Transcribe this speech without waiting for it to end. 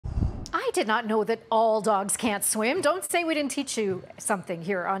I did not know that all dogs can't swim. Don't say we didn't teach you something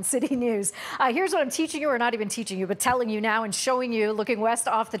here on City News. Here's what I'm teaching you, or not even teaching you, but telling you now and showing you, looking west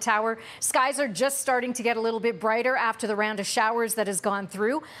off the tower. Skies are just starting to get a little bit brighter after the round of showers that has gone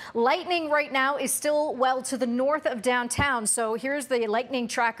through. Lightning right now is still well to the north of downtown. So here's the lightning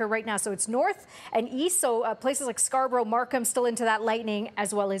tracker right now. So it's north and east. So places like Scarborough, Markham still into that lightning,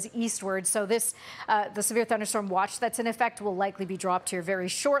 as well as eastward. So this, the severe thunderstorm watch that's in effect will likely be dropped here very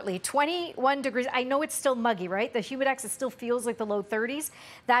shortly. 21 degrees. I know it's still muggy, right? The humidex, it still feels like the low 30s.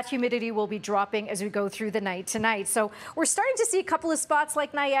 That humidity will be dropping as we go through the night tonight. So we're starting to see a couple of spots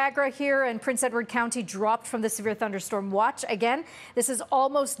like Niagara here and Prince Edward County dropped from the severe thunderstorm watch. Again, this is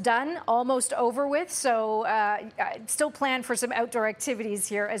almost done, almost over with. So still plan for some outdoor activities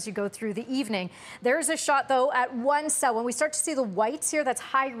here as you go through the evening. There's a shot though at one cell. When we start to see the whites here, that's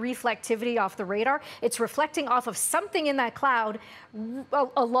high reflectivity off the radar. It's reflecting off of something in that cloud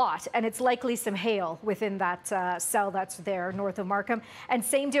a lot, and it's likely some hail within that cell that's there north of Markham. And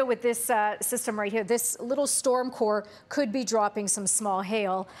same deal with this system right here. This little storm core could be dropping some small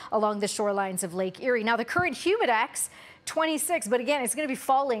hail along the shorelines of Lake Erie. Now the current humidex, 26, but again, it's going to be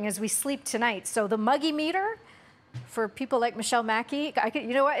falling as we sleep tonight. So the muggy meter, for people like Michelle Mackey,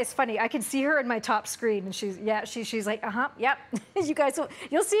 you know what? It's funny. I can see her in my top screen, and she's like, yep. You guys,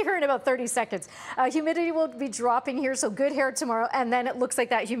 you'll see her in about 30 seconds. Humidity will be dropping here, so good hair tomorrow, and then it looks like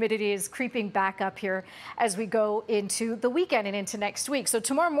that humidity is creeping back up here as we go into the weekend and into next week. So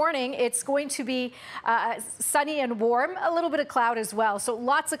tomorrow morning, it's going to be sunny and warm, a little bit of cloud as well. So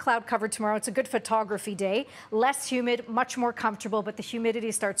lots of cloud cover tomorrow. It's a good photography day, less humid, much more comfortable, but the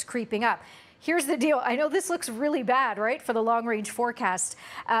humidity starts creeping up. Here's the deal. I know this looks really bad, right, for the long-range forecast.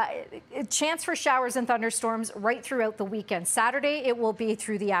 Chance for showers and thunderstorms right throughout the weekend. Saturday, it will be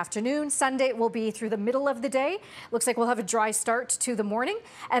through the afternoon. Sunday, it will be through the middle of the day. Looks like we'll have a dry start to the morning.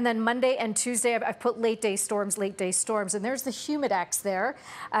 And then Monday and Tuesday, I've put late-day storms. And there's the humidex there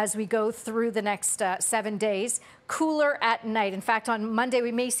as we go through the next 7 days. Cooler at night. In fact, on Monday,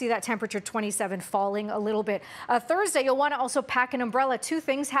 we may see that temperature 27 falling a little bit. Thursday, you'll want to also pack an umbrella. Two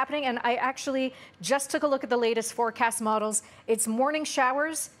things happening, and I actually just took a look at the latest forecast models. It's morning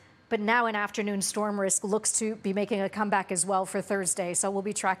showers, but now an afternoon storm risk looks to be making a comeback as well for Thursday. So we'll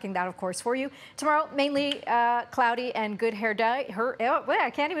be tracking that, of course, for you. Tomorrow, mainly cloudy and good hair day.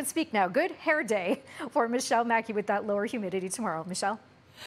 I can't even speak now. Good hair day for Michelle Mackey with that lower humidity tomorrow. Michelle?